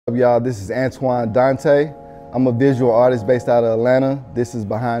Y'all, this is Antoine Donte. I'm a visual artist based out of Atlanta. This is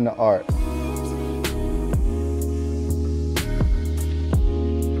Behind the Art.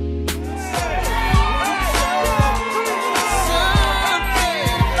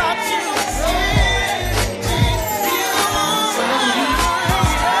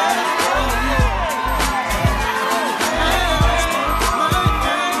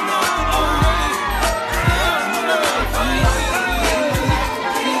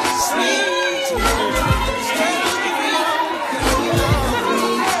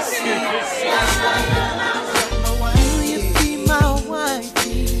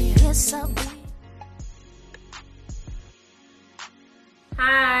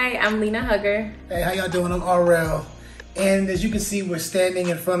 Hi, I'm Lena Huggar. Hey, how y'all doing? I'm RL. And as you can see, we're standing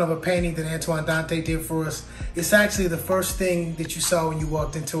in front of a painting that Antoine Donte did for us. It's actually the first thing that you saw when you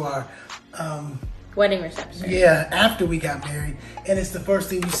walked into our Wedding reception. Yeah, after we got married. And it's the first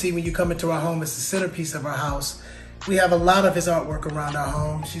thing you see when you come into our home. It's the centerpiece of our house. We have a lot of his artwork around our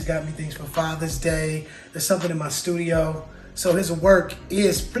home. She's got me things for Father's Day. There's something in my studio. So his work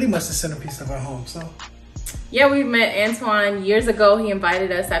is pretty much the centerpiece of our home. So. Yeah, we met Antoine years ago. He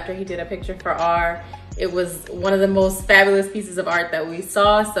invited us after he did a picture for R. It was one of the most fabulous pieces of art that we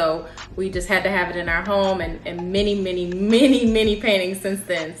saw, so we just had to have it in our home, and many paintings since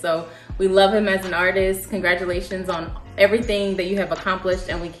then. So we love him as an artist. Congratulations on everything that you have accomplished,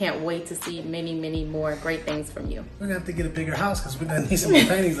 and we can't wait to see many more great things from you. We're gonna have to get a bigger house because we're gonna need some more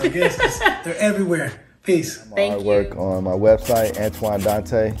paintings, I guess, 'cause they're everywhere. Peace. Thank you. Artwork on my website,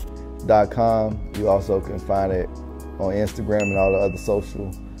 AntoineDonte.com. You also can find it on Instagram and all the other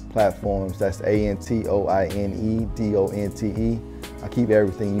social platforms. That's AntoineDonte. I keep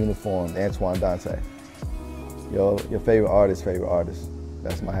everything uniform, Antoine Donte. Your favorite artist, favorite artist.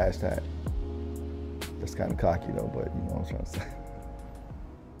 That's my hashtag. That's kind of cocky though, but you know what I'm trying to say.